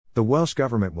The Welsh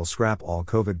Government will scrap all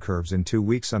COVID curbs in 2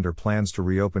 weeks under plans to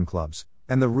reopen clubs,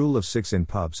 and the rule of 6 in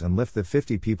pubs and lift the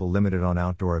 50 people limited on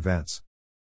outdoor events.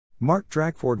 Mark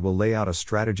Drakford will lay out a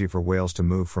strategy for Wales to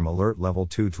move from Alert Level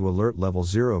 2 to Alert Level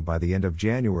 0 by the end of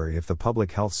January if the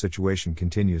public health situation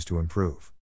continues to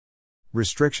improve.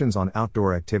 Restrictions on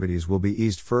outdoor activities will be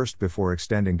eased first before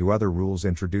extending to other rules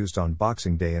introduced on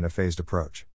Boxing Day in a phased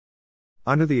approach.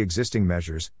 Under the existing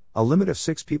measures, a limit of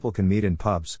 6 people can meet in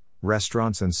pubs,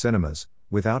 restaurants and cinemas,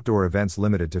 with outdoor events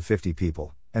limited to 50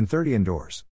 people, and 30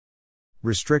 indoors.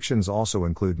 Restrictions also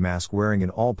include mask wearing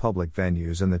in all public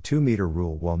venues and the 2-meter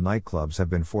rule while nightclubs have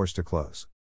been forced to close.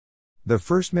 The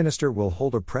First Minister will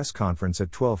hold a press conference at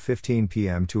 12:15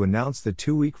 p.m. to announce the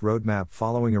 2-week roadmap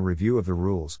following a review of the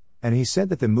rules, and he said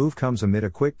that the move comes amid a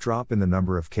quick drop in the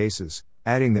number of cases,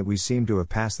 adding that we seem to have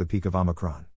passed the peak of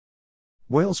Omicron.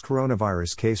 Wales'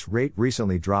 coronavirus case rate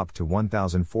recently dropped to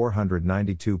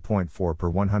 1,492.4 per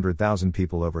 100,000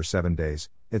 people over 7 days,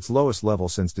 its lowest level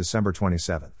since December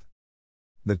 27.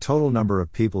 The total number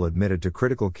of people admitted to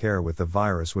critical care with the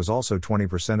virus was also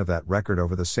 20% of that record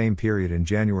over the same period in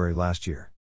January last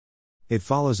year. It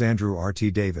follows Andrew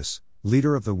R.T. Davis,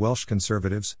 leader of the Welsh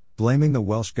Conservatives, blaming the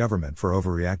Welsh Government for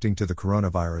overreacting to the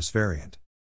coronavirus variant.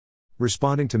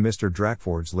 Responding to Mr.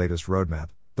 Drakford's latest roadmap,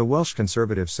 the Welsh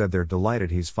Conservatives said they're delighted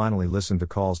he's finally listened to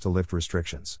calls to lift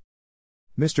restrictions.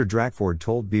 Mr. Drakford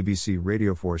told BBC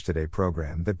Radio 4's Today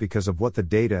programme that because of what the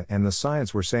data and the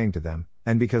science were saying to them,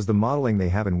 and because the modelling they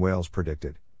have in Wales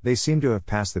predicted, they seem to have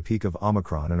passed the peak of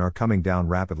Omicron and are coming down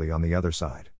rapidly on the other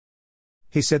side.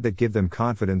 He said that give them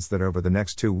confidence that over the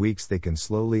next 2 weeks they can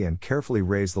slowly and carefully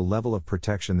raise the level of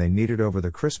protection they needed over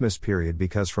the Christmas period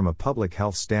because from a public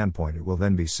health standpoint it will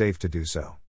then be safe to do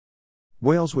so.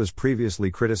 Wales was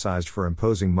previously criticised for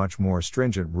imposing much more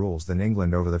stringent rules than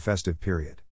England over the festive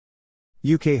period.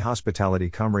 UK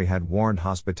Hospitality Cymru had warned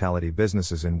hospitality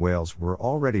businesses in Wales were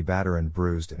already battered and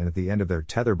bruised and at the end of their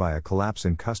tether by a collapse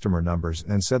in customer numbers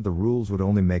and said the rules would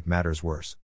only make matters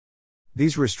worse.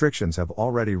 These restrictions have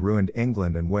already ruined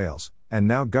England and Wales, and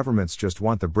now governments just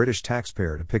want the British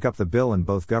taxpayer to pick up the bill and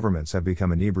both governments have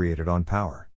become inebriated on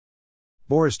power.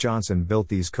 Boris Johnson built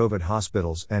these COVID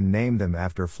hospitals and named them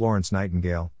after Florence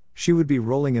Nightingale. She would be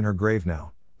rolling in her grave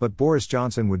now. But Boris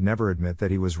Johnson would never admit that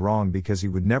he was wrong because he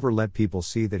would never let people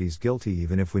see that he's guilty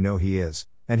even if we know he is,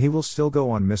 and he will still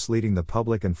go on misleading the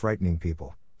public and frightening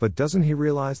people. But doesn't he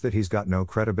realize that he's got no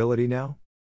credibility now?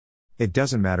 It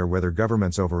doesn't matter whether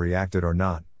governments overreacted or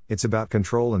not, it's about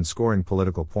control and scoring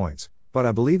political points, but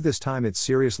I believe this time it's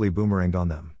seriously boomeranged on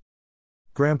them.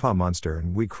 Grandpa Munster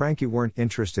and We Cranky weren't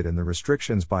interested in the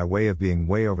restrictions by way of being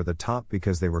way over the top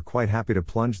because they were quite happy to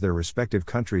plunge their respective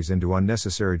countries into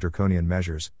unnecessary draconian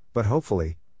measures, but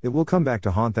hopefully, it will come back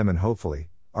to haunt them and hopefully,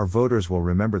 our voters will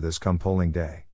remember this come polling day.